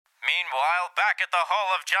Meanwhile, back at the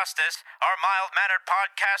Hall of Justice, our mild-mannered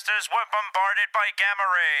podcasters were bombarded by gamma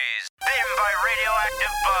rays, bitten by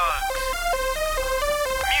radioactive bugs,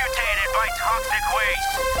 mutated by toxic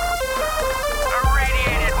waste,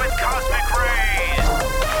 irradiated with cosmic rays,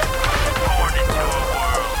 born into a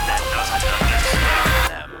world that doesn't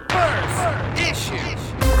understand them. First issue.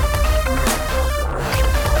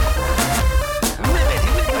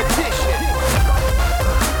 Limited edition.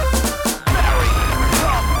 Very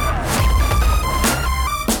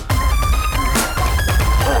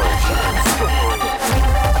origin story.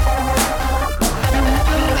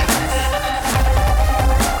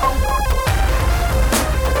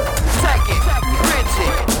 Second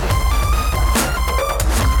printing.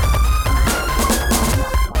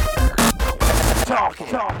 Talking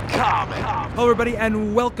comic. Hello, everybody,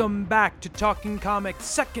 and welcome back to Talking Comics'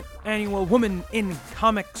 second annual Woman in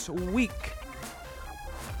Comics Week.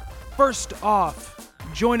 First off,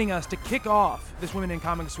 joining us to kick off this Women in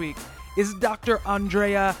Comics Week is Dr.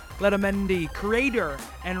 Andrea Letamendi, creator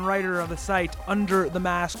and writer of the site Under the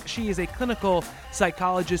Mask. She is a clinical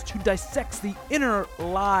psychologist who dissects the inner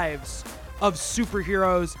lives of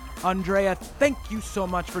superheroes. Andrea, thank you so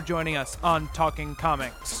much for joining us on Talking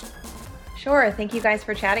Comics. Sure. Thank you guys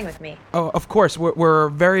for chatting with me. Oh, of course. We're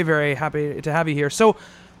very, very happy to have you here. So,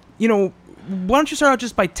 why don't you start out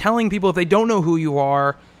just by telling people, if they don't know who you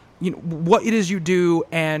are, what it is you do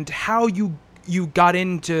and how you got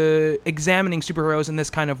into examining superheroes in this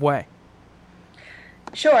kind of way.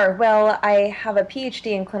 Sure. Well, I have a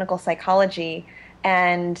PhD in clinical psychology,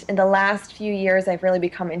 and in the last few years, I've really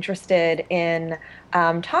become interested in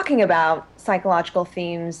talking about psychological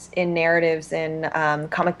themes in narratives in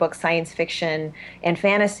comic book, science fiction, and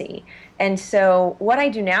fantasy. And so what I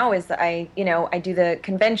do now is I do the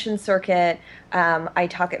convention circuit. I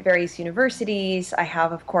talk at various universities. I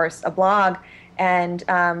have, of course, a blog, and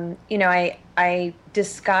I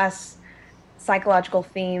discuss psychological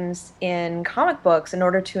themes in comic books in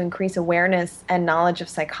order to increase awareness and knowledge of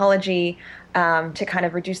psychology, to kind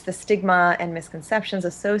of reduce the stigma and misconceptions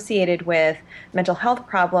associated with mental health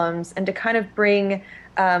problems, and to kind of bring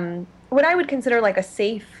what I would consider like a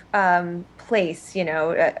safe place,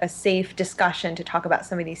 a safe discussion to talk about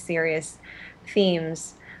some of these serious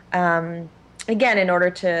themes. Again, in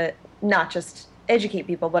order to not just educate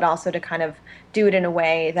people, but also to kind of do it in a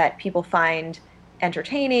way that people find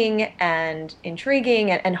entertaining and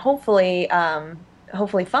intriguing and hopefully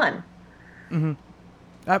fun. Mm-hmm.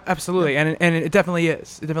 Absolutely, and it definitely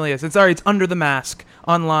is. It definitely is. It's Under the Mask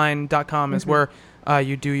online.com is where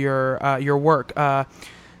you do your work.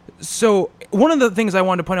 So one of the things I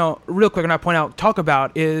wanted to point out real quick, talk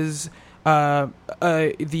about is the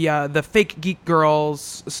fake geek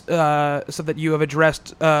girls stuff that you have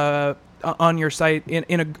addressed on your site. And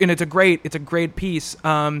it's a great piece.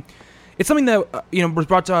 It's something that was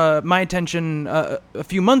brought to my attention a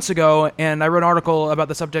few months ago, and I wrote an article about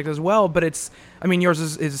the subject as well. But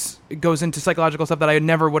yours goes into psychological stuff that I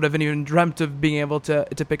never would have even dreamt of being able to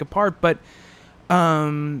pick apart. But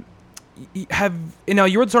you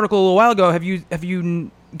wrote this article a little while ago. Have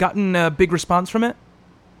you gotten a big response from it?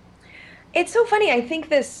 It's so funny. I think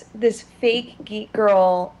this fake geek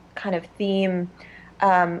girl kind of theme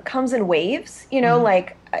comes in waves.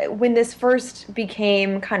 Like when this first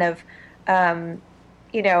became kind of a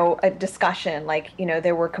discussion,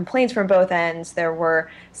 there were complaints from both ends. There were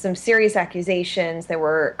some serious accusations. There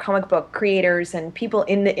were comic book creators and people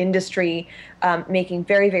in the industry making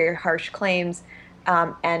very, very harsh claims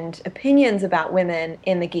and opinions about women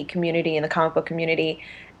in the geek community, in the comic book community.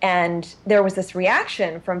 And there was this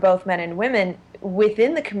reaction from both men and women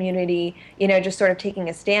within the community, just sort of taking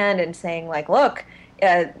a stand and saying, like, look,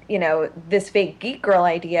 this fake geek girl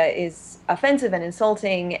idea is offensive and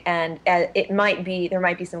insulting, and there might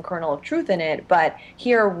be some kernel of truth in it, but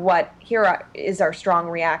here is our strong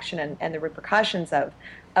reaction and the repercussions of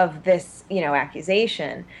this,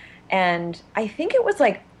 accusation. And I think it was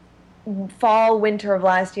like fall, winter of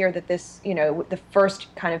last year that this, the first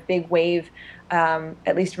kind of big wave,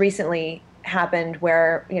 at least recently, happened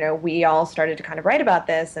where, we all started to kind of write about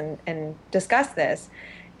this and discuss this.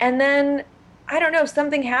 And then I don't know,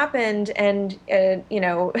 something happened, and,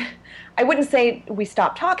 I wouldn't say we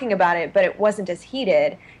stopped talking about it, but it wasn't as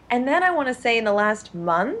heated. And then I want to say in the last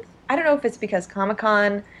month, I don't know if it's because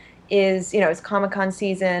Comic-Con is, it's Comic-Con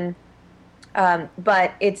season,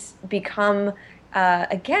 but it's become,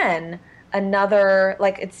 again,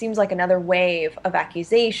 it seems like another wave of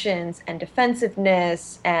accusations and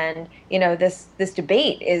defensiveness, and, this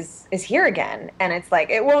debate is here again, and it's like,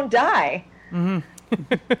 it won't die. Mm-hmm.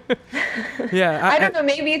 Yeah, I don't know.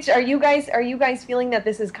 Maybe are you guys feeling that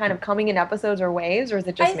this is kind of coming in episodes or waves, or is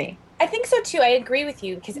it just me? I think so too. I agree with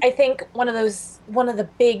you because I think one of the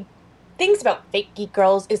big things about fake geek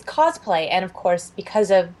girls is cosplay, and of course, because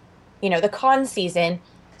of the con season,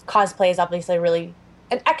 cosplay is obviously really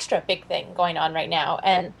an extra big thing going on right now,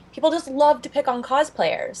 and people just love to pick on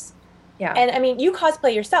cosplayers. Yeah, And I mean, you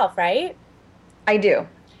cosplay yourself, right? I do.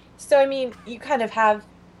 So I mean, you kind of have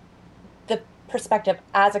the perspective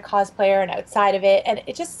as a cosplayer and outside of it, and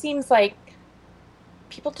it just seems like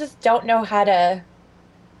people just don't know how to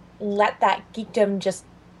let that geekdom just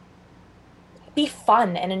be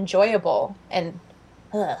fun and enjoyable and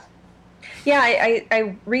ugh. Yeah,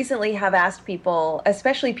 I recently have asked people,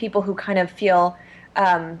 especially people who kind of feel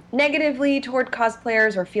negatively toward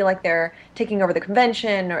cosplayers or feel like they're taking over the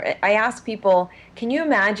convention. Or I ask people, can you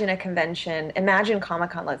imagine a convention, imagine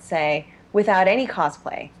Comic-Con, let's say, without any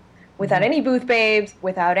cosplay, without any booth babes,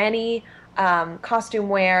 without any costume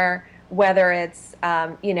wear, whether it's,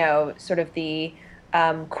 sort of the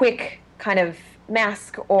quick kind of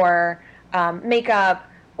mask or makeup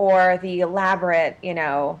or the elaborate,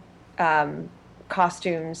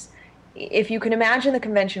 costumes. If you can imagine the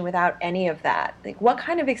convention without any of that, like what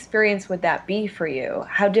kind of experience would that be for you?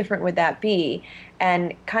 How different would that be?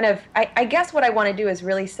 And kind of, I guess what I want to do is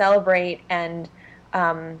really celebrate and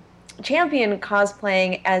champion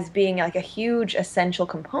cosplaying as being like a huge essential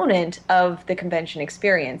component of the convention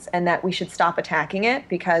experience, and that we should stop attacking it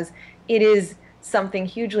because it is something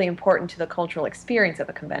hugely important to the cultural experience of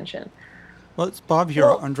a convention. Well, it's Bob here,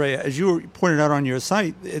 Andrea. As you pointed out on your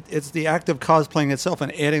site, it's the act of cosplaying itself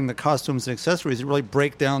and adding the costumes and accessories that really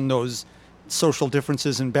break down those social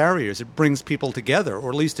differences and barriers. It brings people together, or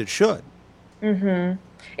at least it should. Mm-hmm.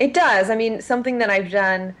 It does. I mean, something that I've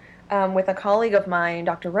done with a colleague of mine,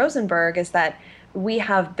 Dr. Rosenberg, is that we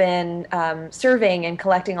have been surveying and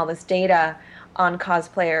collecting all this data on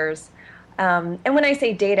cosplayers. And when I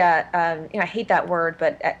say data, I hate that word,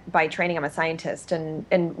 but by training, I'm a scientist.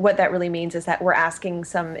 And what that really means is that we're asking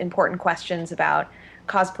some important questions about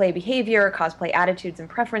cosplay behavior, cosplay attitudes and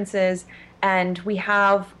preferences. And we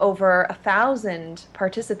have over 1,000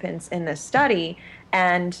 participants in this study.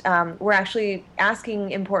 And we're actually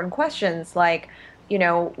asking important questions like,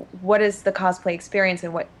 what is the cosplay experience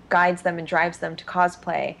and what guides them and drives them to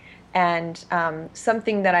cosplay? And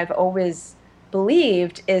something that I've always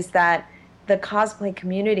believed is that the cosplay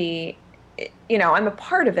community, I'm a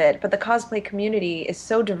part of it, but the cosplay community is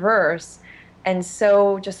so diverse and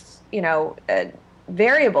so just,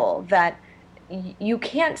 variable that you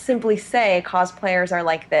can't simply say cosplayers are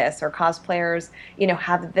like this or cosplayers,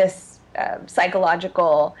 have this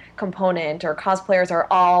psychological component, or cosplayers are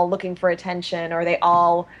all looking for attention, or they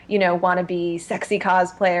all, want to be sexy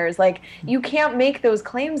cosplayers. Like, you can't make those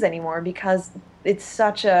claims anymore because it's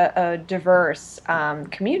such a diverse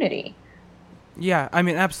community. Yeah, I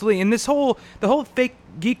mean, absolutely. And the whole fake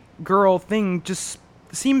geek girl thing just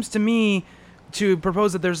seems to me to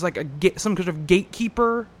propose that there's like some kind of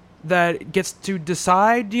gatekeeper that gets to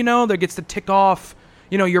decide, that gets to tick off,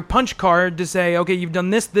 your punch card to say, okay, you've done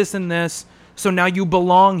this, this, and this, so now you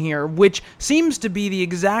belong here, which seems to be the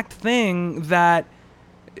exact thing that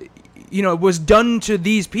was done to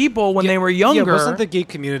these people when they were younger. Yeah, wasn't the geek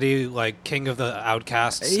community like king of the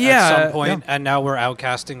outcasts Yeah, at some point, yeah. and now we're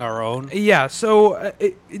outcasting our own? Yeah, so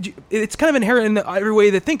it's kind of inherent in every way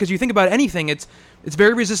they think, because you think about anything, it's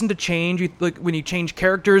very resistant to change. Like when you change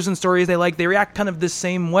characters and stories they react kind of the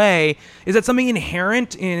same way. Is that something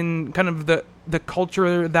inherent in kind of the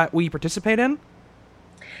culture that we participate in?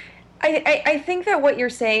 I think that what you're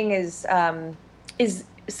saying is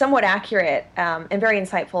somewhat accurate and very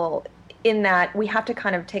insightful, in that we have to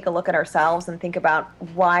kind of take a look at ourselves and think about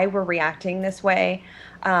why we're reacting this way,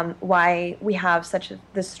 why we have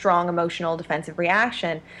this strong emotional defensive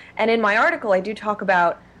reaction. And in my article, I do talk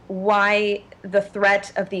about why the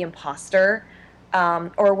threat of the imposter,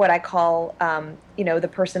 or what I call, the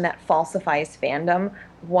person that falsifies fandom,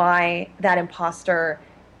 why that imposter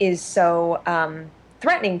is so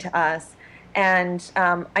threatening to us. And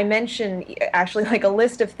I mentioned actually like a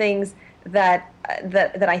list of things that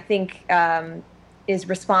I think is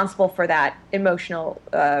responsible for that emotional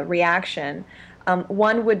reaction.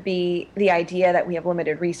 One would be the idea that we have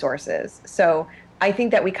limited resources. So I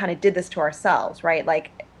think that we kind of did this to ourselves, right?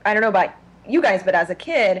 Like, I don't know about you guys, but as a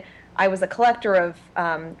kid, I was a collector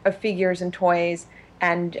of figures and toys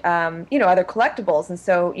and other collectibles. And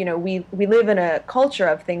so we live in a culture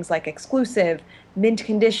of things like exclusive, mint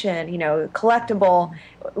condition, collectible.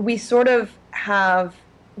 We sort of have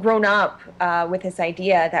grown up with this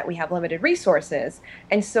idea that we have limited resources.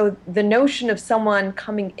 And so the notion of someone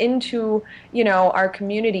coming into, our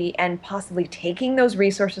community and possibly taking those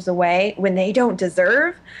resources away when they don't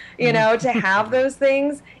deserve, to have those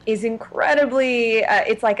things is incredibly,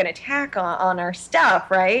 it's like an attack on our stuff,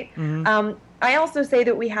 right? I also say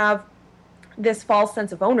that we have this false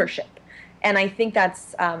sense of ownership. And I think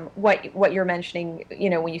that's what you're mentioning,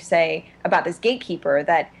 when you say about this gatekeeper,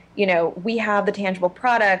 that we have the tangible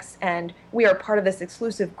products and we are part of this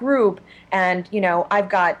exclusive group, and I've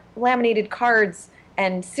got laminated cards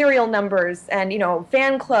and serial numbers and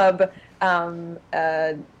fan club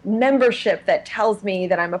membership that tells me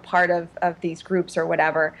that I'm a part of these groups or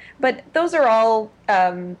whatever. But those are all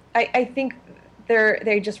I think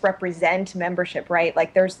they just represent membership, right?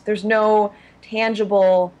 Like there's no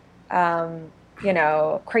tangible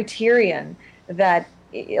criterion that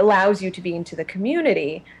allows you to be into the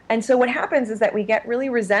community. And so what happens is that we get really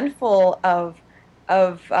resentful of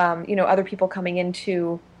other people coming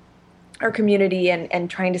into our community and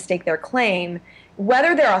trying to stake their claim,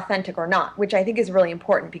 whether they're authentic or not, which I think is really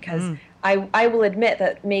important, because I will admit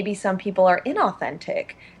that maybe some people are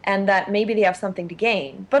inauthentic and that maybe they have something to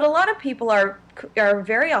gain. But a lot of people are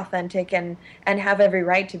very authentic and have every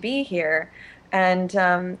right to be here. And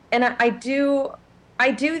I do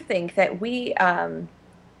think that we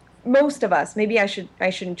most of us, maybe I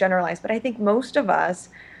shouldn't generalize, but I think most of us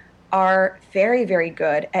are very, very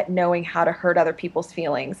good at knowing how to hurt other people's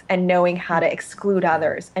feelings and knowing how to exclude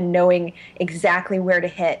others and knowing exactly where to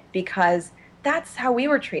hit, because that's how we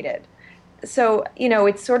were treated. So,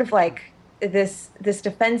 it's sort of like this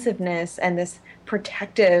defensiveness and this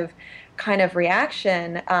protective kind of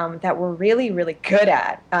reaction that we're really, really good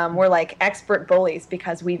at. We're like expert bullies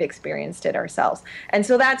because we've experienced it ourselves. And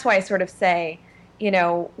so that's why I sort of say,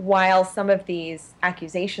 while some of these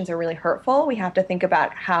accusations are really hurtful, we have to think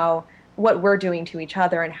about what we're doing to each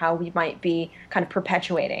other and how we might be kind of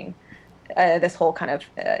perpetuating this whole kind of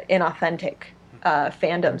inauthentic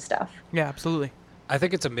fandom stuff. Yeah, absolutely. I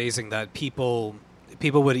think it's amazing that people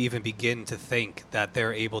would even begin to think that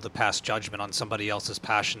they're able to pass judgment on somebody else's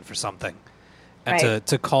passion for something, and Right.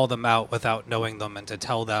 to call them out without knowing them, and to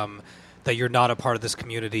tell them that you're not a part of this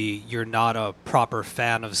community, you're not a proper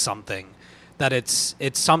fan of something, that it's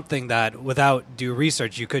something that without due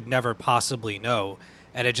research you could never possibly know,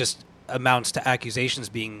 and it just amounts to accusations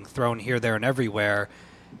being thrown here, there, and everywhere,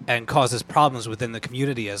 and causes problems within the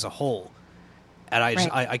community as a whole. And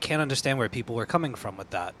I can't understand where people are coming from with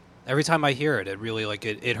that. Every time I hear it, it really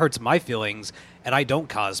it hurts my feelings, and I don't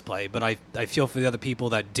cosplay, but I feel for the other people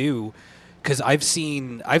that do, because I've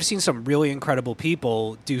seen some really incredible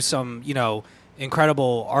people do some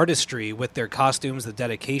incredible artistry with their costumes, the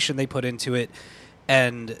dedication they put into it,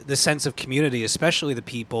 and the sense of community, especially the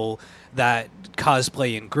people that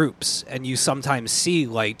cosplay in groups. And you sometimes see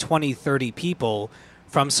like 20, 30 people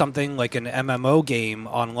from something like an MMO game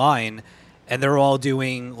online, and they're all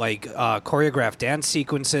doing like choreographed dance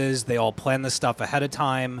sequences. They all plan this stuff ahead of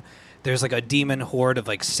time. There's like a demon horde of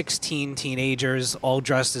like 16 teenagers all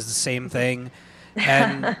dressed as the same thing.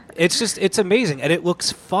 And it's amazing, and it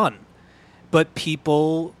looks fun. But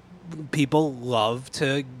people love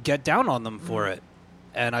to get down on them for it.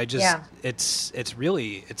 And I just, it's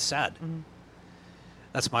sad.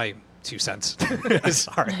 That's my 2 cents.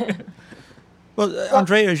 Sorry. Well,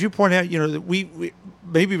 Andrea, as you point out, we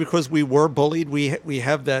maybe because we were bullied, we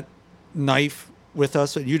have that knife with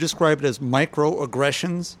us. You describe it as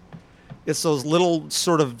microaggressions. It's those little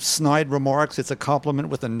sort of snide remarks. It's a compliment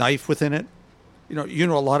with a knife within it. You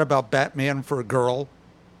know a lot about Batman for a girl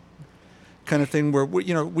kind of thing, where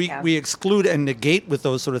we exclude and negate with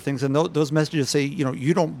those sort of things, and those messages say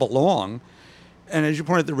you don't belong. And as you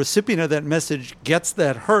pointed, the recipient of that message gets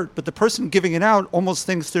that hurt, but the person giving it out almost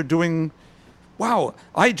thinks they're doing, wow,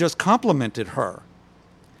 I just complimented her.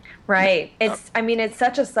 Right. It's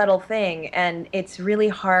such a subtle thing, and it's really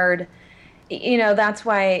hard. That's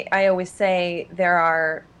why I always say there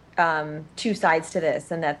are two sides to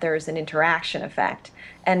this, and that there's an interaction effect.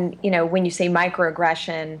 And, when you say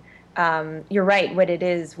microaggression, you're right.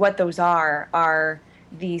 What those are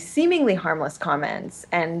the seemingly harmless comments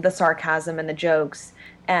and the sarcasm and the jokes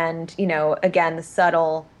and, again, the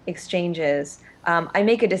subtle exchanges. I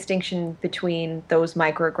make a distinction between those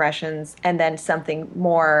microaggressions and then something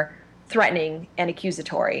more threatening and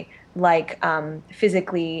accusatory, like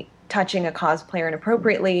physically touching a cosplayer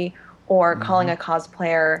inappropriately or calling a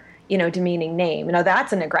cosplayer, demeaning name.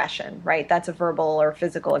 That's an aggression, right? That's a verbal or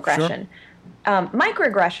physical aggression. Sure.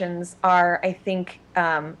 Microaggressions are, I think,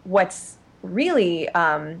 what's really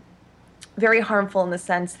very harmful in the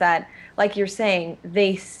sense that, like you're saying,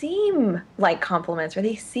 they seem like compliments or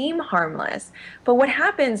they seem harmless. But what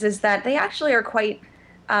happens is that they actually are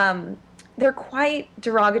they're quite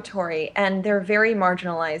derogatory and they're very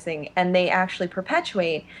marginalizing, and they actually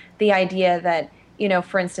perpetuate the idea that,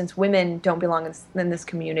 for instance, women don't belong in this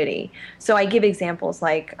community. So I give examples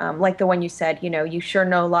like the one you said, you sure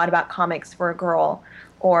know a lot about comics for a girl,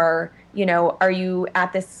 or, are you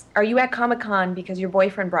at Comic-Con because your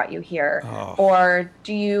boyfriend brought you here? Oh. Or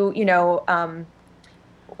do you,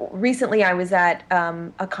 recently I was at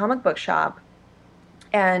a comic book shop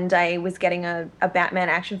and I was getting a Batman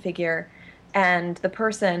action figure, and the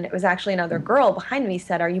person, it was actually another girl behind me,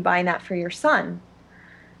 said, "Are you buying that for your son?"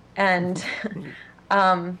 And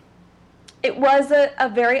it was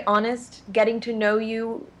a very honest, getting to know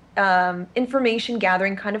you, information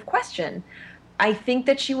gathering kind of question. I think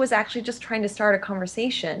that she was actually just trying to start a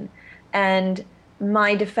conversation, and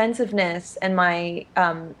my defensiveness and my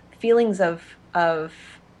feelings of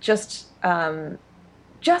just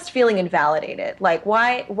feeling invalidated. Like,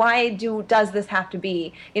 why does this have to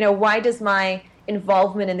be? Why does my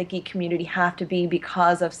involvement in the geek community have to be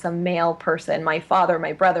because of some male person, my father,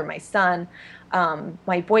 my brother, my son,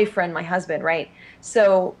 my boyfriend, my husband, right?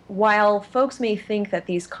 So while folks may think that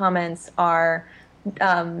these comments are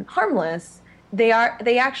harmless, they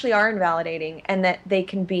actually are invalidating, and that they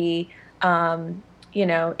can be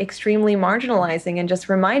extremely marginalizing, and just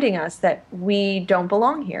reminding us that we don't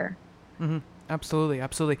belong here. Mm-hmm.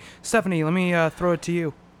 Absolutely. Stephanie, let me throw it to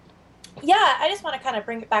you. Yeah, I just want to kind of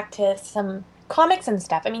bring it back to some comics and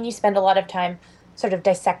stuff. I mean, you spend a lot of time sort of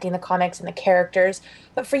dissecting the comics and the characters,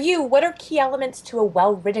 but for you, what are key elements to a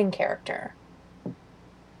well-written character?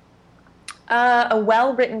 A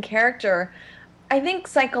well-written character, I think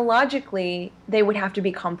psychologically they would have to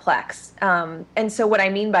be complex. And so what I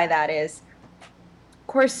mean by that is, of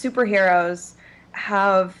course, superheroes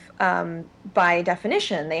have, by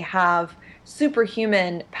definition, they have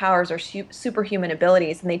superhuman powers or superhuman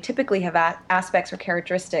abilities, and they typically have aspects or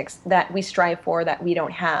characteristics that we strive for that we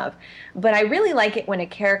don't have. But I really like it when a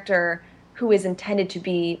character who is intended to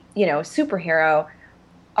be, a superhero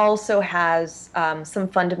also has some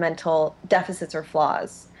fundamental deficits or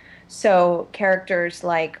flaws. So characters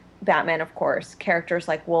like Batman, of course, characters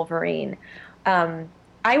like Wolverine.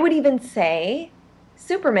 I would even say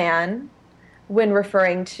Superman when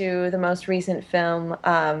referring to the most recent film,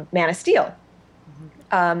 Man of Steel.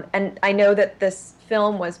 And I know that this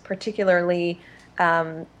film was particularly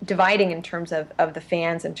dividing in terms of the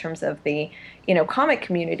fans, in terms of the comic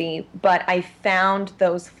community, but I found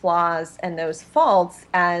those flaws and those faults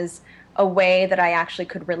as a way that I actually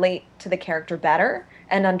could relate to the character better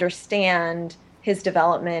and understand his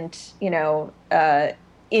development,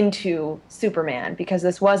 into Superman, because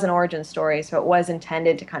this was an origin story, so it was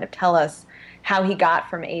intended to kind of tell us how he got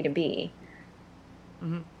from A to B.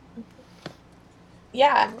 Mm-hmm.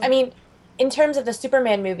 Yeah, I mean, in terms of the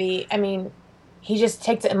Superman movie, I mean, he just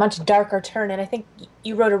takes a much darker turn, and I think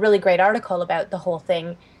you wrote a really great article about the whole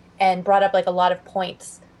thing and brought up like a lot of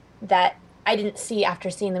points that I didn't see after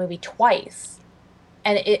seeing the movie twice.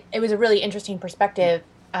 And it was a really interesting perspective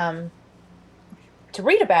to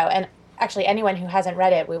read about, and actually anyone who hasn't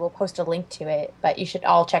read it, we will post a link to it, but you should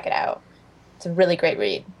all check it out. It's a really great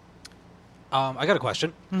read. I got a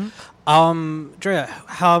question. Mm-hmm. Andrea,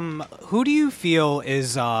 who do you feel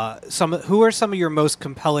is who are some of your most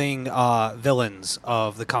compelling villains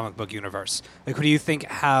of the comic book universe? Like, who do you think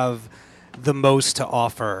have the most to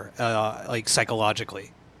offer, like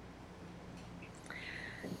psychologically?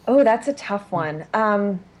 Oh, that's a tough one.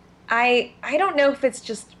 I don't know if it's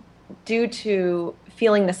just due to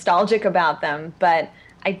feeling nostalgic about them, but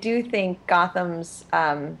I do think Gotham's,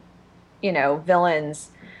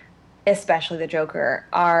 villains, especially the Joker,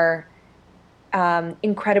 are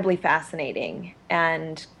incredibly fascinating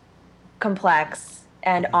and complex,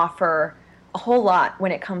 and offer a whole lot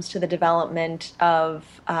when it comes to the development of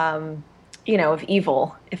of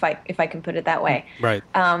evil, if I can put it that way. Right.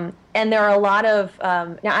 And there are a lot of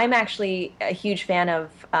now I'm actually a huge fan of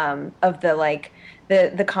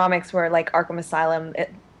the comics where, like, Arkham Asylum,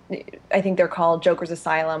 I think they're called Joker's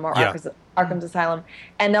Asylum or Arkham's Asylum,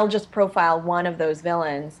 and they'll just profile one of those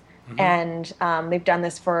villains. Mm-hmm. And they've done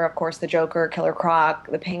this for, of course, the Joker, Killer Croc,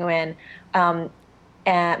 the Penguin, and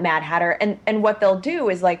Mad Hatter. And what they'll do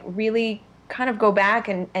is, like, really kind of go back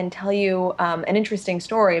and tell you an interesting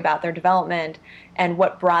story about their development and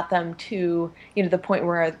what brought them to the point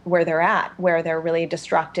where they're at, where they're really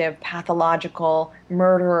destructive, pathological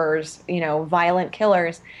murderers, violent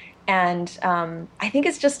killers. And I think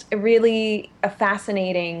it's just really a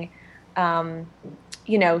fascinating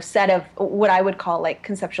set of what I would call like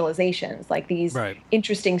conceptualizations, like these Right.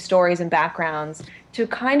 interesting stories and backgrounds to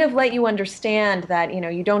kind of let you understand that,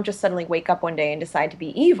 you don't just suddenly wake up one day and decide to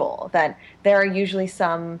be evil, that there are usually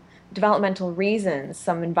some developmental reasons,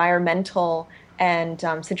 some environmental and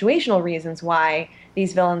situational reasons why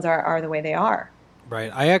these villains are the way they are. Right.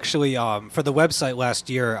 I actually, for the website last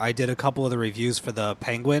year, I did a couple of the reviews for the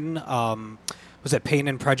Penguin. Was it Pain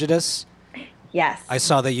and Prejudice? Yes. I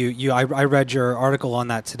saw that I read your article on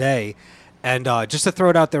that today. And just to throw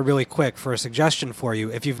it out there really quick for a suggestion for you,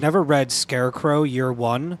 if you've never read Scarecrow Year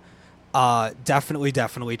One,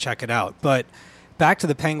 definitely check it out. But back to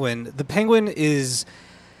the Penguin is,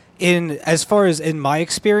 as far as in my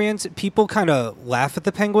experience, people kind of laugh at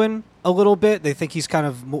the Penguin a little bit. They think he's kind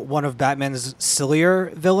of one of Batman's sillier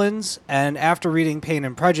villains. And after reading Pain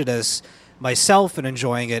and Prejudice myself and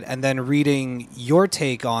enjoying it, and then reading your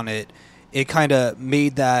take on it, it kind of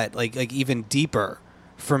made that like even deeper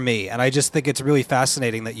for me. And I just think it's really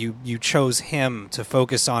fascinating that you chose him to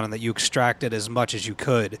focus on and that you extracted as much as you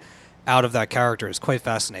could out of that character. It's quite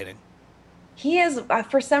fascinating. He is,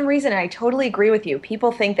 for some reason, I totally agree with you.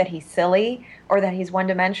 People think that he's silly or that he's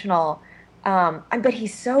one-dimensional, but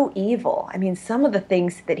he's so evil. I mean, some of the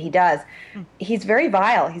things that he does, he's very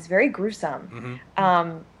vile. He's very gruesome.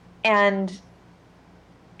 And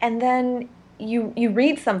then you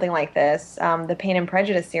read something like this, the Pain and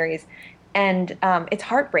Prejudice series, and it's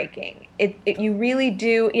heartbreaking. You really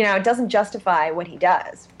do, it doesn't justify what he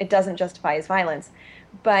does. It doesn't justify his violence,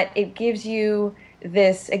 but it gives you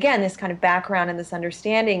this kind of background and this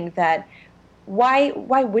understanding that why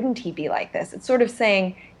wouldn't he be like this? It's sort of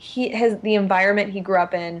saying the environment he grew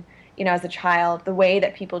up in, as a child, the way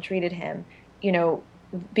that people treated him,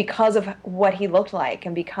 because of what he looked like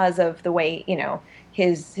and because of the way,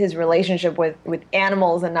 his relationship with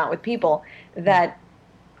animals and not with people, that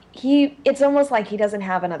it's almost like he doesn't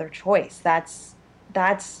have another choice. That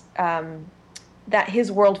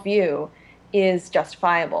his worldview is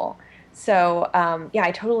justifiable. So,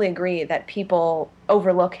 I totally agree that people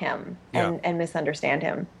overlook him and misunderstand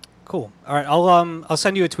him. Cool. All right, I'll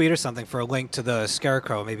send you a tweet or something for a link to the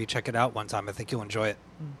Scarecrow. Maybe check it out one time. I think you'll enjoy it.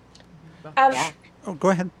 Oh, go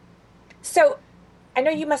ahead. So, I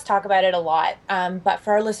know you must talk about it a lot, but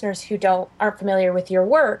for our listeners who aren't familiar with your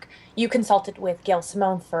work, you consulted with Gail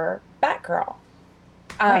Simone for Batgirl.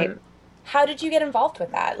 Right. How did you get involved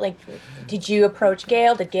with that? Like, did you approach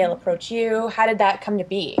Gail? Did Gail approach you? How did that come to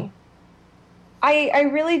be? I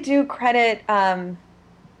really do credit our,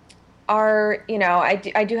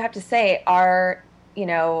 I do have to say our,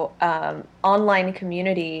 online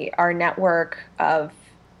community, our network of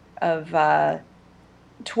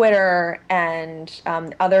Twitter and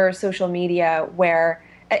other social media where,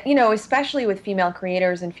 especially with female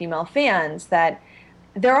creators and female fans, that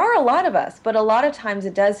there are a lot of us, but a lot of times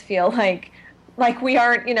it does feel like we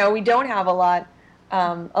aren't, we don't have a lot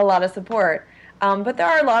of support. But there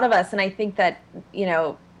are a lot of us, and I think that,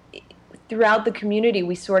 throughout the community,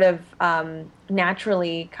 we sort of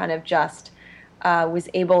naturally kind of just we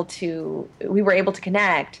were able to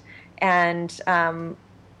connect. And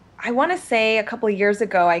I want to say a couple of years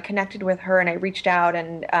ago, I connected with her and I reached out,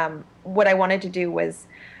 and what I wanted to do was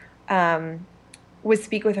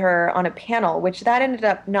speak with her on a panel, which that ended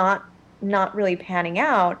up not really panning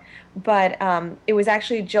out. But it was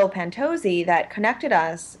actually Jill Pantozzi that connected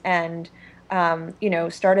us and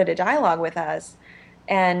started a dialogue with us.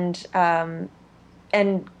 And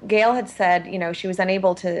Gail had said, she was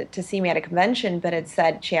unable to see me at a convention, but had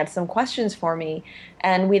said she had some questions for me.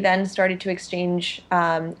 And we then started to exchange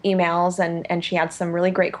emails, and she had some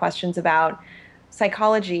really great questions about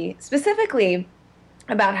psychology, specifically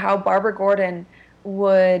about how Barbara Gordon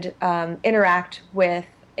would interact with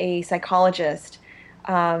a psychologist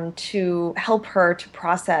to help her to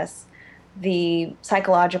process the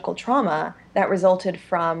psychological trauma that resulted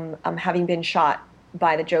from having been shot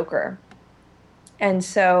by the Joker. And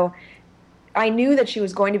so I knew that she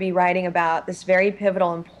was going to be writing about this very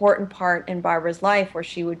pivotal, important part in Barbara's life where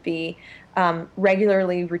she would be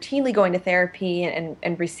routinely going to therapy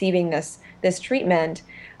and receiving this treatment.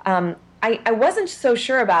 I wasn't so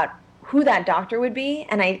sure about who that doctor would be,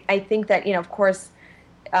 and I think that, of course,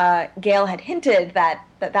 Gail had hinted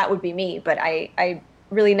that would be me, but I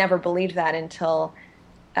really never believed that until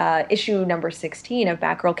issue number 16 of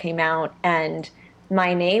Batgirl came out, and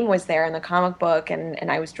my name was there in the comic book,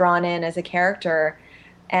 and I was drawn in as a character,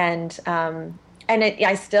 and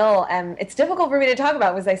I still am. It's difficult for me to talk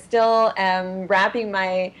about because I still am wrapping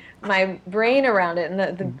my brain around it,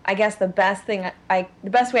 and I guess the best way I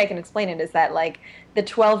can explain it is that, like, the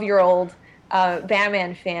 12-year-old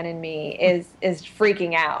Batman fan in me is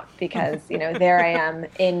freaking out because there I am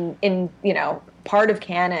in part of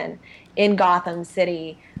canon in Gotham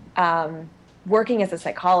City, working as a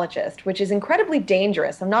psychologist, which is incredibly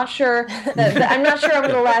dangerous. I'm not sure I'm going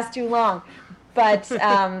to last too long, but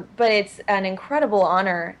it's an incredible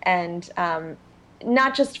honor, and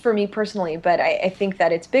not just for me personally, but I think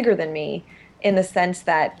that it's bigger than me in the sense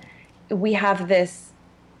that we have this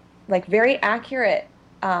like very accurate,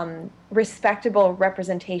 respectable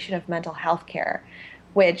representation of mental health care,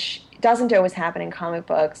 which doesn't always happen in comic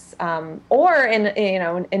books, or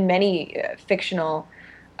in many fictional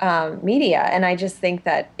media. And I just think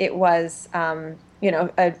that it was a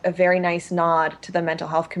very nice nod to the mental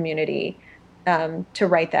health community to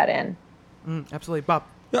write that in. Absolutely, Bob.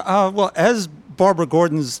 Well, as Barbara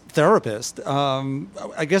Gordon's therapist,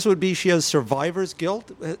 I guess it would be she has survivor's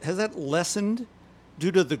guilt. Has that lessened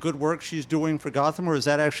due to the good work she's doing for Gotham, or is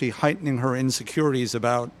that actually heightening her insecurities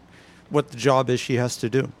about what the job is she has to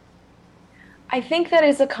do? I think that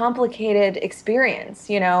is a complicated experience.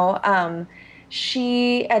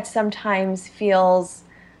 She at sometimes feels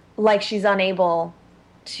like she's unable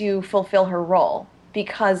to fulfill her role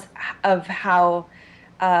because of how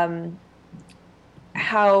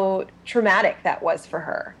traumatic that was for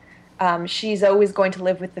her. She's always going to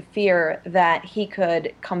live with the fear that he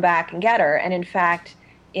could come back and get her. And in fact,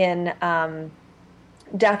 in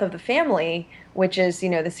Death of the Family, which is,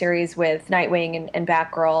 the series with Nightwing and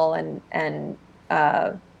Batgirl and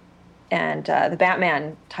the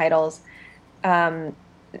Batman titles,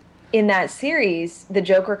 in that series, the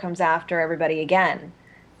Joker comes after everybody again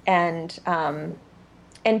and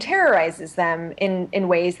terrorizes them in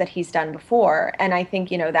ways that he's done before. And I think,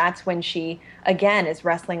 that's when she, again, is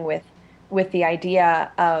wrestling with the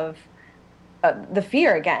idea of the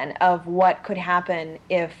fear, again, of what could happen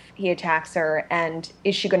if he attacks her, and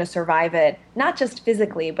is she going to survive it, not just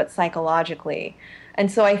physically, but psychologically.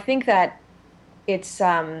 And so I think that it's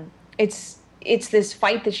this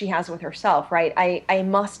fight that she has with herself, right? I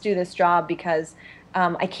must do this job because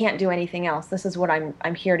I can't do anything else. This is what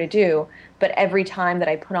I'm here to do. But every time that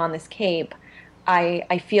I put on this cape,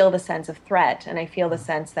 I feel the sense of threat, and I feel the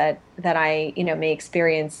sense that I may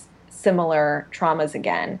experience similar traumas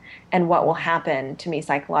again, and what will happen to me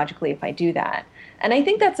psychologically if I do that. And I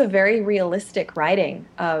think that's a very realistic writing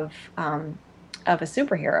of a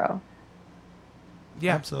superhero.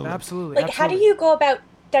 Yeah, absolutely. How do you go about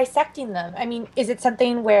dissecting them? I mean, is it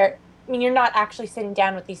something where, you're not actually sitting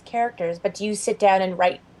down with these characters, but do you sit down and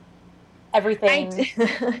write everything?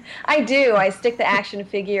 I do. I stick the action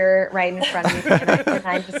figure right in front of me, and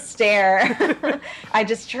I just stare. I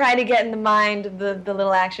just try to get in the mind of the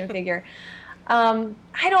little action figure. I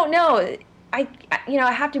don't know. I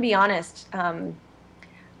have to be honest.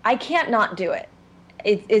 I can't not do it.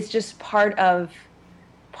 It's just part of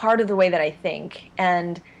the way that I think,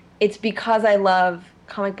 and it's because I love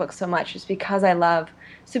comic books so much. It's because I love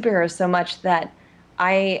superheroes so much that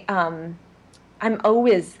I'm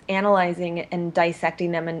always analyzing and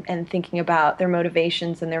dissecting them and thinking about their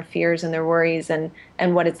motivations and their fears and their worries and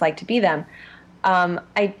what it's like to be them.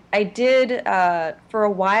 I did, for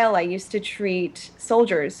a while, I used to treat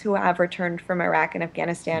soldiers who have returned from Iraq and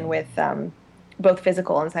Afghanistan with both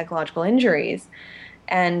physical and psychological injuries.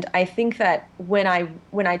 And I think that when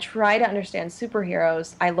I try to understand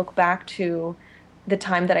superheroes, I look back to the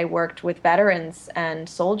time that I worked with veterans and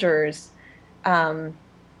soldiers. When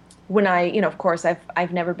of course,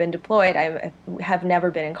 I've never been deployed. I have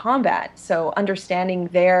never been in combat. So understanding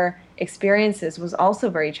their experiences was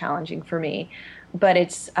also very challenging for me. But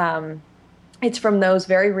it's from those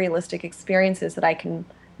very realistic experiences that I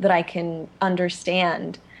can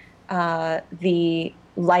understand the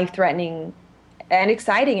life-threatening and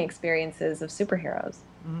exciting experiences of superheroes.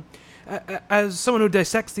 Mm-hmm. As someone who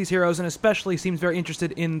dissects these heroes and especially seems very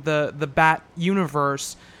interested in the Bat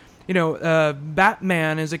universe,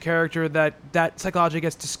 Batman is a character that psychology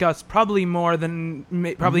gets discussed probably more than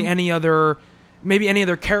any other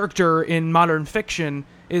character in modern fiction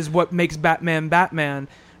is what makes Batman Batman.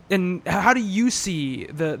 And how do you see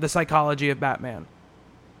the psychology of Batman?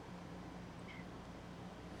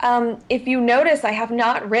 If you notice, I have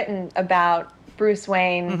not written about Bruce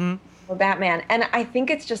Wayne or Batman, and I think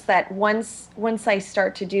it's just that once I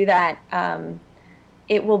start to do that,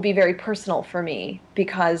 it will be very personal for me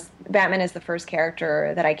because Batman is the first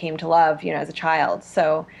character that I came to love, as a child.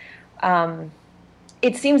 So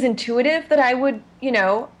it seems intuitive that I would,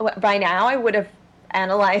 by now I would have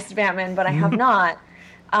analyzed Batman, but I have not.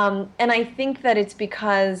 And I think that it's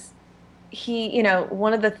because he,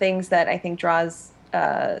 one of the things that I think draws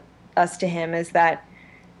us to him is that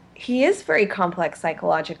he is very complex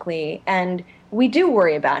psychologically, and we do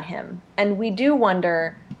worry about him, and we do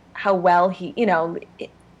wonder how well he,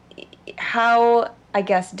 how, I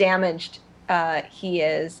guess, damaged he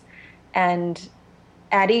is. And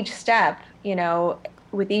at each step,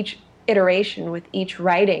 with each iteration, with each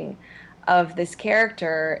writing of this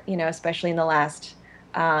character, especially in the last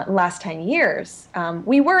 10 years,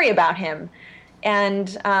 we worry about him.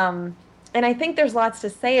 And I think there's lots to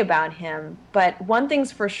say about him, but one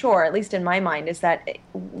thing's for sure, at least in my mind, is that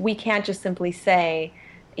we can't just simply say,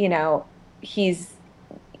 he's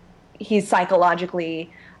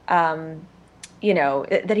psychologically, that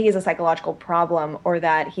he has a psychological problem or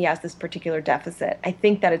that he has this particular deficit. I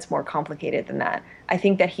think that it's more complicated than that. I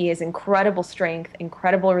think that he has incredible strength,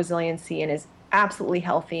 incredible resiliency, and is absolutely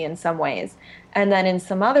healthy in some ways. And then in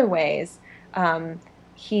some other ways,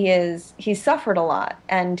 he's suffered a lot,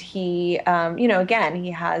 and he again,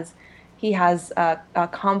 he has a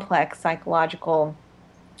complex psychological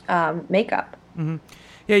makeup. Mm-hmm.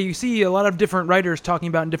 Yeah, you see a lot of different writers talking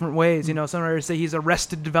about in different ways. Some writers say he's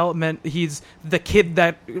arrested development. He's the kid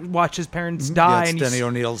that watched his parents die, and Denny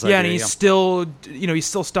O'Neill's idea, and he's still, he's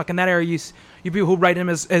still stuck in that area. You people who write him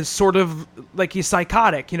as sort of like he's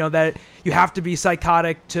psychotic. That you have to be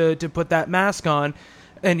psychotic to put that mask on.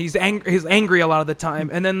 And he's angry a lot of the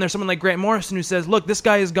time. And then there's someone like Grant Morrison who says, look, this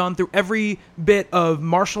guy has gone through every bit of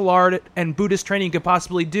martial art and Buddhist training you could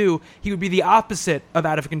possibly do. He would be the opposite of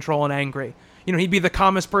out of control and angry. He'd be the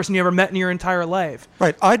calmest person you ever met in your entire life.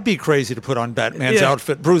 Right. I'd be crazy to put on Batman's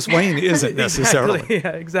outfit. Bruce Wayne isn't necessarily. Exactly.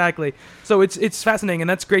 Yeah, exactly. So it's fascinating, and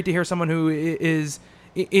that's great to hear someone who is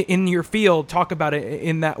in your field talk about it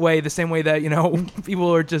in that way, the same way that,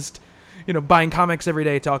 people are just... buying comics every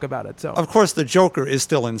day, talk about it. So of course the Joker is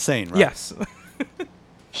still insane, right? Yes.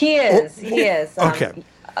 He is. He is. Okay.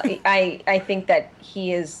 I think that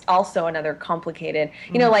he is also another complicated.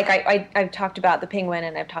 Like I've talked about the Penguin,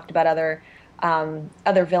 and I've talked about other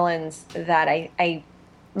villains that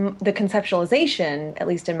the conceptualization, at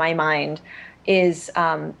least in my mind, is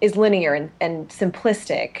linear and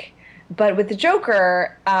simplistic. But with the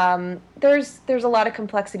Joker, there's a lot of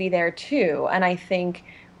complexity there too, and I think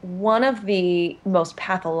one of the most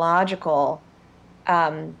pathological,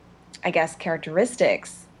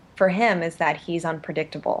 characteristics for him is that he's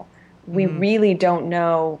unpredictable. We really don't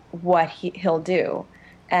know what he'll do,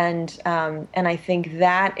 and I think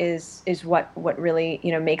that is what really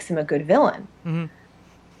makes him a good villain. Mm-hmm.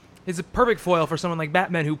 It's a perfect foil for someone like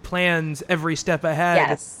Batman who plans every step ahead.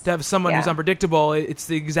 Yes. To have someone who's unpredictable, it's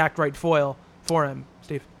the exact right foil for him.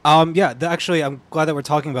 Steve? Actually, I'm glad that we're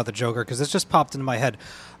talking about the Joker because this just popped into my head.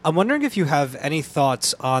 I'm wondering if you have any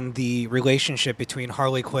thoughts on the relationship between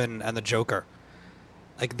Harley Quinn and the Joker.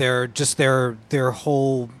 Like their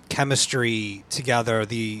whole chemistry together,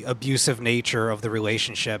 the abusive nature of the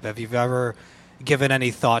relationship. Have you ever given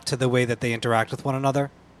any thought to the way that they interact with one another?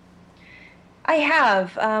 I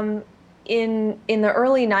have. In the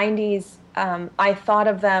early 90s, I thought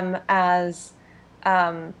of them as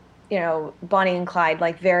Bonnie and Clyde,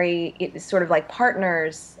 like very sort of like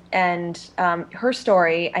partners. And her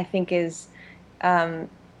story, I think, is a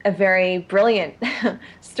very brilliant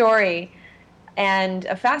story and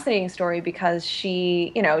a fascinating story because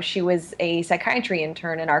she was a psychiatry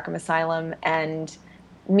intern in Arkham Asylum and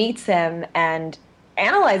meets him and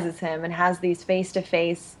analyzes him and has these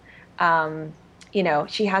face-to-face,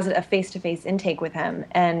 she has a face-to-face intake with him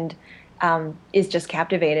and is just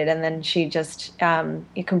captivated. And then she just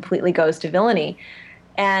completely goes to villainy.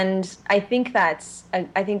 And I think that's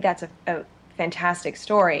a fantastic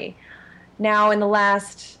story. Now, in the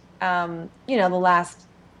last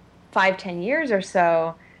 5-10 years or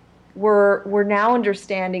so, we're now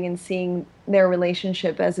understanding and seeing their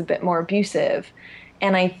relationship as a bit more abusive,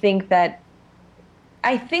 and I think that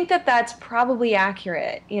that's probably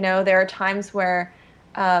accurate. There are times where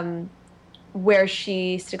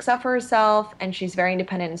she sticks up for herself and she's very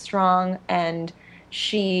independent and strong, and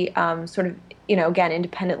she sort of again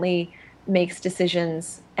independently makes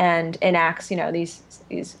decisions and enacts these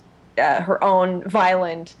her own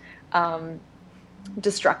violent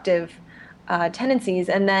destructive tendencies,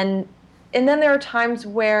 and then there are times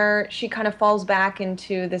where she kind of falls back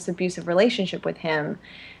into this abusive relationship with him,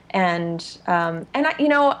 and I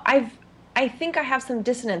think I have some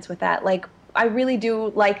dissonance with that. Like, I really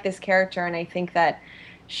do like this character, and I think that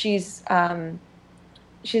she's a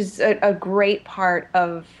great part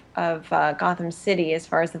of Gotham City as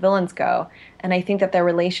far as the villains go, and I think that their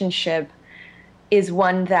relationship is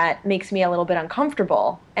one that makes me a little bit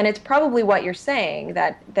uncomfortable. And it's probably what you're saying,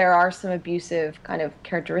 that there are some abusive kind of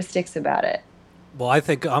characteristics about it. Well, I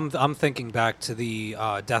think I'm thinking back to the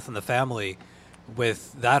Death in the Family,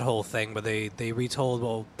 with that whole thing, where they retold.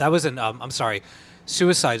 Well, that was in I'm sorry,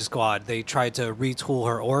 Suicide Squad. They tried to retool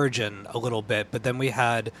her origin a little bit, but then we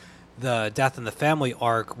had the Death in the Family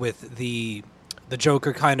arc with the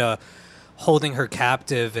Joker kind of holding her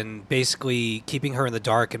captive and basically keeping her in the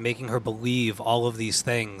dark and making her believe all of these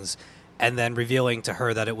things, and then revealing to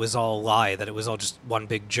her that it was all a lie, that it was all just one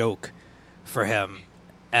big joke for him.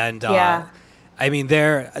 And I mean,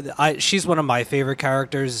 she's one of my favorite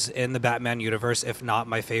characters in the Batman universe, if not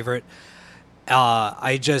my favorite.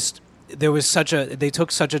 They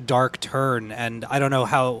took such a dark turn, and I don't know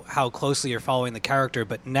how closely you're following the character,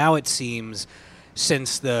 but now it seems,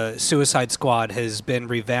 since the Suicide Squad has been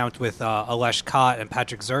revamped with Alesh Kott and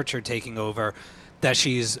Patrick Zurcher taking over, that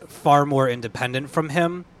she's far more independent from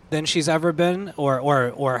him than she's ever been,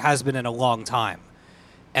 or has been in a long time.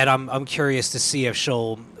 And I'm curious to see if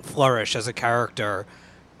she'll flourish as a character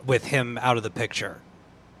with him out of the picture.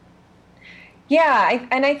 Yeah,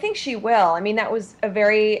 I think she will. I mean, that was a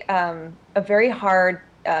very hard,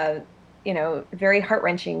 very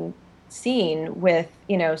heart-wrenching scene with,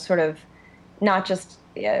 sort of not just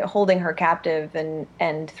holding her captive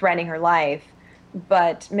and threatening her life,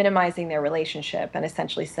 but minimizing their relationship and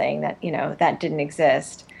essentially saying that, that didn't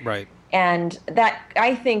exist. Right. And that,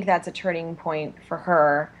 I think that's a turning point for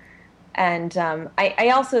her. And I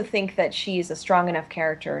also think that she's a strong enough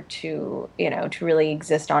character to really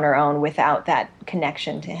exist on her own without that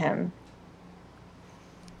connection to him.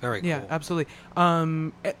 Very cool. Yeah, absolutely.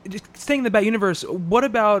 Just staying in the Bat universe, what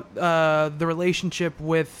about the relationship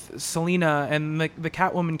with Selina and the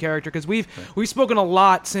Catwoman character? Because we've spoken a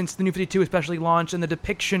lot since the New 52 especially launched, and the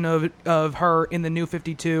depiction of her in the New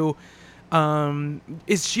 52.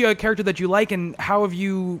 Is she a character that you like, and how have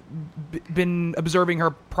you been observing her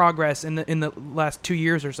progress in the last 2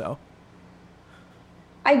 years or so?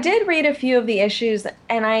 I did read a few of the issues,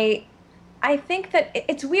 and I think that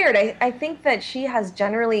it's weird. I think that she has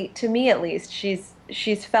generally, to me at least, she's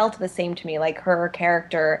felt the same to me. Like her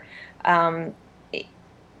character, I'm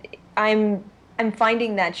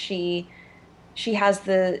finding that she has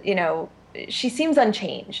the she seems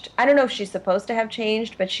unchanged. I don't know if she's supposed to have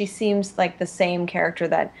changed, but she seems like the same character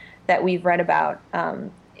that we've read about,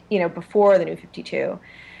 before the New 52.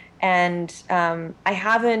 And I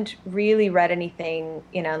haven't really read anything,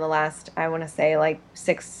 in the last, I want to say, like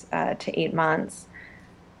 6 to 8 months.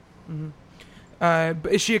 Mm-hmm.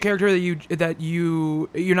 Is she a character that you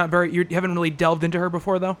haven't really delved into her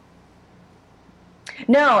before, though?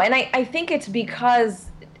 No, and I think it's because,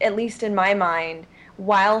 at least in my mind,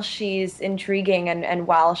 while she's intriguing and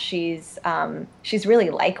while she's really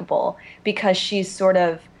likable, because she's sort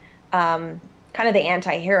of kind of the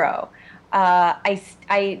anti-hero.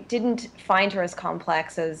 I didn't find her as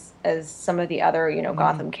complex as some of the other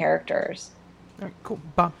Gotham characters. All right, cool,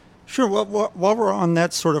 Bob. Sure. Well, while we're on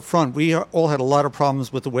that sort of front, we all had a lot of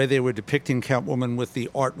problems with the way they were depicting Catwoman with the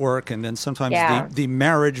artwork, and then sometimes the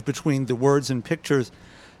marriage between the words and pictures.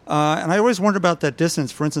 And I always wondered about that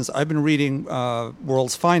dissonance. For instance, I've been reading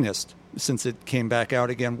World's Finest since it came back out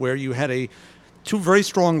again, where you had two very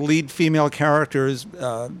strong lead female characters,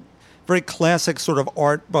 very classic sort of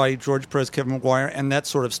art by George Perez, Kevin Maguire, and that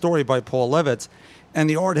sort of story by Paul Levitz. And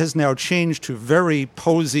the art has now changed to very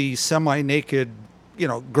posy, semi-naked,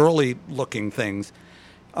 girly-looking things.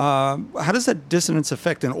 How does that dissonance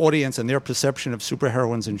affect an audience and their perception of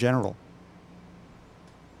superheroines in general?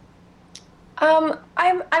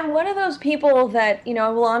 I'm one of those people that, I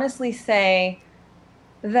will honestly say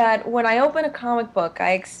that when I open a comic book,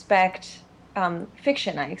 I expect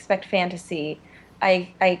fiction, I expect fantasy,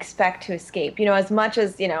 I expect to escape. As much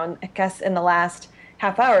as, I guess in the last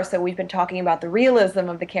half hour or so, we've been talking about the realism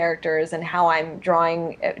of the characters and how I'm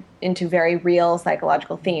drawing into very real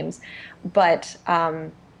psychological themes. But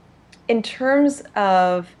in terms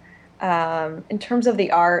of the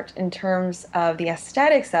art, in terms of the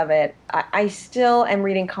aesthetics of it, I still am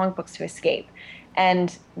reading comic books to escape.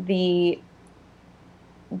 And the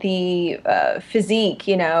physique,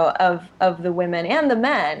 of the women and the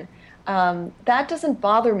men, that doesn't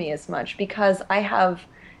bother me as much, because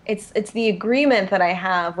it's the agreement that I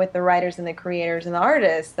have with the writers and the creators and the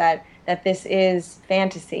artists that this is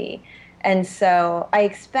fantasy. And so I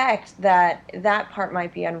expect that part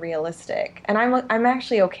might be unrealistic, and I'm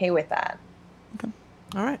actually okay with that. Okay.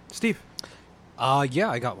 All right, Steve. Yeah,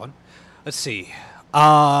 I got one. Let's see.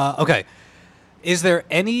 Okay. Is there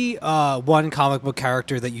any one comic book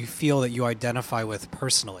character that you feel that you identify with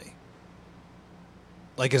personally?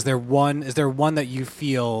 Like, is there one that you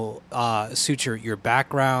feel suits your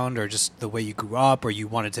background, or just the way you grew up, or you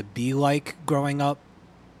wanted to be like growing up?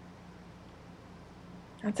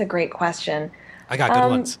 That's a great question. I got good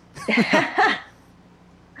ones.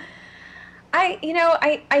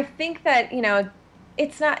 I think that,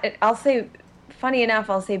 it's not, I'll say, funny enough,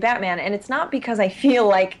 I'll say Batman, and it's not because I feel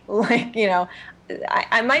like, my parents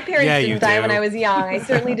Yeah, you didn't die do. when I was young. I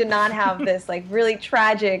certainly did not have this, really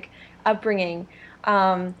tragic upbringing.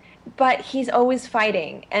 But he's always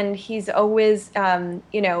fighting, and he's always,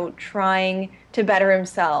 trying to better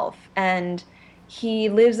himself. And he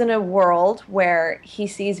lives in a world where he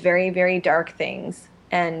sees very, very dark things,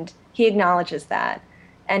 and he acknowledges that.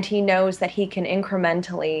 And he knows that he can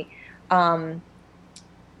incrementally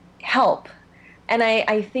help. And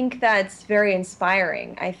I think that's very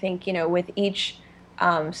inspiring. I think, with each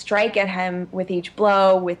strike at him, with each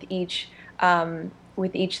blow, with each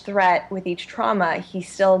threat, with each trauma, he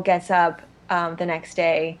still gets up the next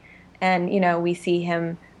day. And, we see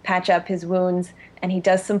him patch up his wounds, and he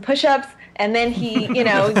does some push-ups, and then he,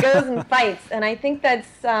 goes and fights. And I think that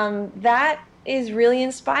is really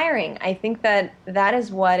inspiring. I think that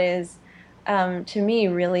is what is, to me,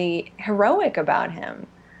 really heroic about him.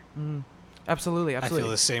 Absolutely. I feel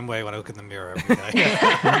the same way when I look in the mirror every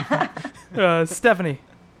day. Stephanie.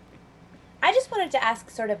 I just wanted to ask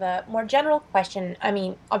sort of a more general question. I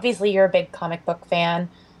mean, obviously you're a big comic book fan.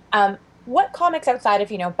 What comics outside of,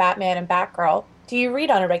 Batman and Batgirl do you read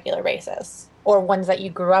on a regular basis? Or ones that you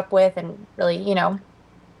grew up with and really,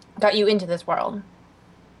 got you into this world?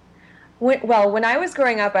 When I was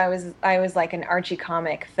growing up, I was like an Archie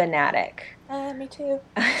comic fanatic. Me too.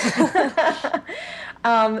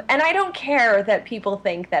 And I don't care that people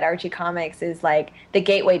think that Archie Comics is like the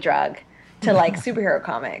gateway drug to like superhero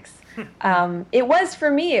comics. It was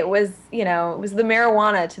for me. It was it was the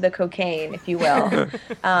marijuana to the cocaine, if you will.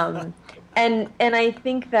 And I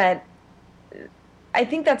think that's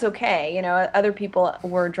okay. Other people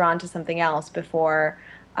were drawn to something else before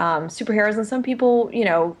superheroes, and some people,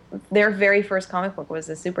 their very first comic book was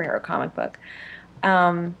a superhero comic book.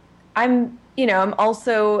 I'm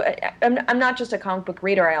also, I'm not just a comic book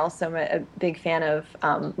reader. I also am a big fan of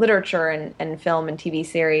literature and film and TV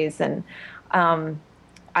series. And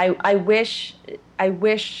I wish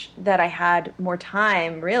that I had more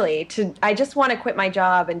time, really. I just want to quit my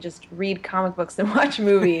job and just read comic books and watch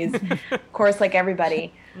movies, of course, like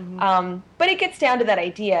everybody. Mm-hmm. But it gets down to that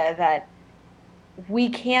idea that we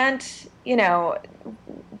can't,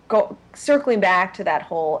 go circling back to that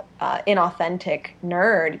whole inauthentic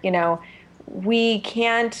nerd, we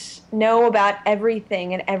can't know about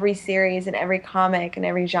everything in every series and every comic and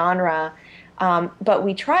every genre, but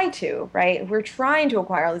we try to, right? We're trying to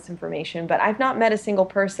acquire all this information, but I've not met a single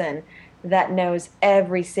person that knows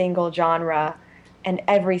every single genre and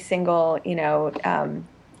every single,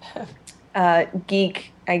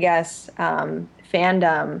 geek, I guess,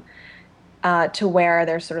 fandom, to where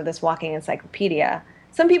there's sort of this walking encyclopedia.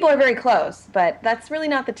 Some people are very close, but that's really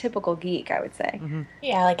not the typical geek, I would say. Mm-hmm.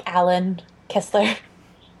 Yeah, like Alan Kistler.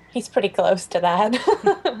 He's pretty close to that.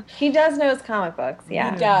 He does know his comic books,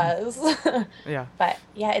 yeah. He does. Yeah. But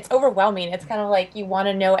yeah, it's overwhelming. It's kind of like you want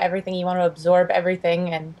to know everything, you want to absorb everything,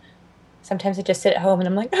 and sometimes I just sit at home and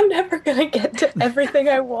I'm like, I'm never going to get to everything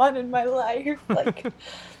I want in my life. Like,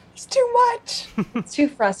 it's too much. It's too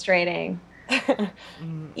frustrating.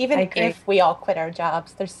 Even if we all quit our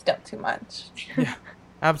jobs, there's still too much. Yeah,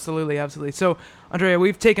 absolutely. So, Andrea,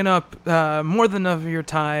 we've taken up more than enough of your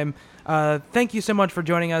time. Thank you so much for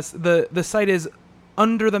joining us. The site is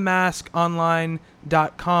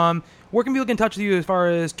underthemaskonline.com. Where can people get in touch with you as far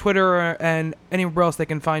as Twitter and anywhere else they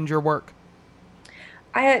can find your work?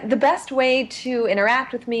 The best way to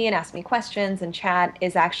interact with me and ask me questions and chat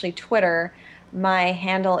is actually Twitter. My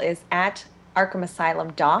handle is at Arkham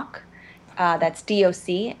Asylum Doc. That's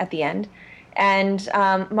DOC at the end. And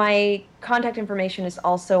my contact information is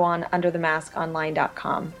also on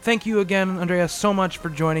underthemaskonline.com. Thank you again, Andrea, so much for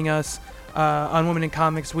joining us on Women in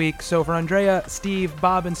Comics Week. So for Andrea, Steve,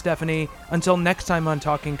 Bob, and Stephanie, until next time on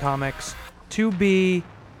Talking Comics, to be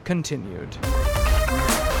continued.